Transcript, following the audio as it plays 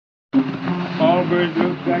birds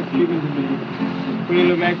look like chickens to me. We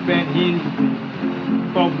look like fat hens to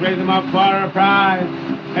me. Folks raise them up for a prize,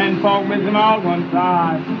 and folk mix them all one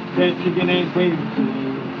side. That chicken ain't crazy to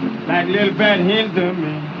me. Like little fat hens to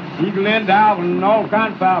me. Eagle and owl and all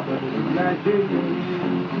kinds of fowl, but it look like chickens to me.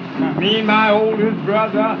 Now me and my oldest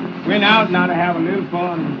brother went out now to have a little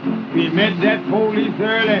fun. We met that police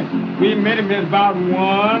early. We met him at about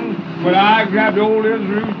 1. But I grabbed the oldest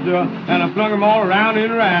rooster and I flung him all around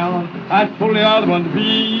and around. I told the other one to be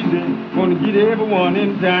easy, gonna get everyone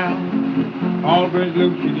in town. All birds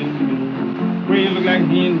look chickens to me. Quail look like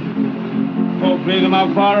hens to me. Folks raise them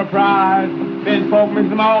out for a prize. Then folk mix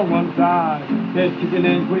them all one side. That chicken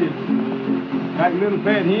and quail to me. Like little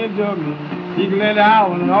fat hens to me. Eagle and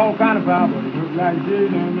owl and all kind of fowl, but it looks like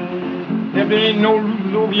chicken to me. If there ain't no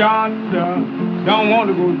roosters over yonder, don't want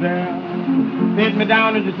to go there. Sit me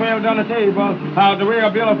down and just 12 on the table, how's the way I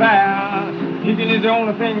build a fire? Chicken is the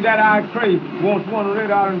only thing that I crave. Won't want to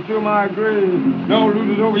let out into my grave. No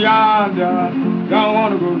roosters over yonder, don't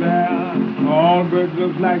want to go there. All birds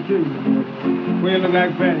look like chicken, we look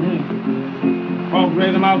like fat hens. Folks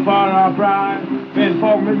raise them out for our pride, then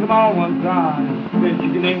folk mix them all one side. That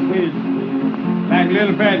chicken ain't crazy. Like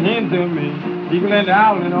little fat hens to me. Eagle and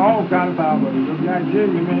owl and all kind of fowl, but it look like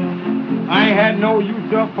chicken to me. I ain't had no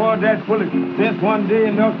use up for that bullet since one day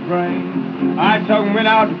in the spring. I took and went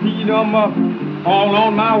out to feed them up, all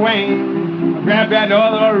on my wing. I grabbed that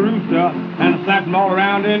other rooster and I slapped him all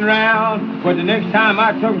around and round. But the next time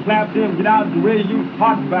I took and slapped him, get out the way you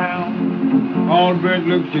pot bound. All birds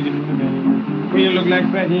look chicken to me. We look like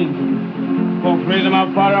fat hens to me. Folks raise them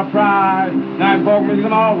up for a prize. Now folk mix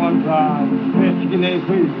them all one side. That chicken ain't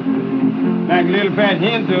crazy to me. Like little fat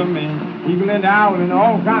hens to me. Eagle and owl and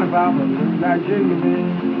all kind of fowl, but it looks like chicken to me.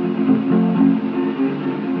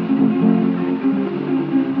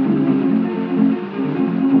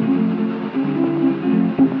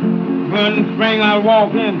 One spring I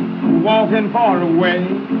walking far away.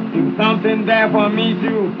 There's something there for me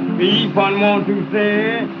to be fun want to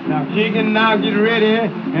say. Now chicken, now get ready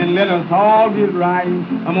and let us all get right.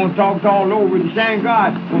 I'm gonna talk all over with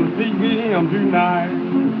Shanghai, gonna speak with him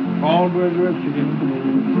tonight. All birds look chicken to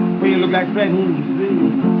me. We look like fat hens, you see.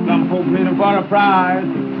 Some folks made them for a prize,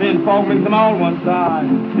 then folk mix them all one side.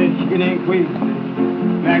 That chicken ain't crazy.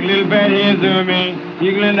 Like little fat hens to me.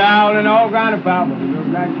 Eagle and owl and all kind of fowl, but it look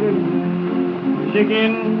like chicken.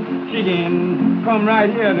 Chicken, chicken, come right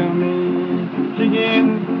here to me.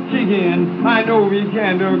 Chicken, chicken, I know we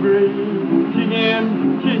can't agree.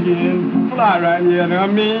 Chicken, chicken, fly right here to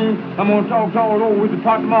me. I'm gonna talk all over with the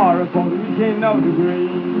pot tomorrow, cause we can't never agree.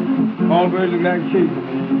 All birds look like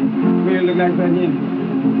chicken, we look like fat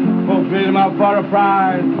hens. Folks raise them out for a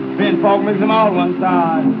prize, then folk mix them all one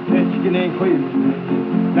side. That chicken ain't crazy,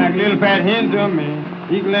 like little fat hens to me.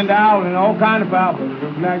 Eagle and owl and all kind of fowl, but it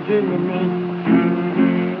looks like chicken to me.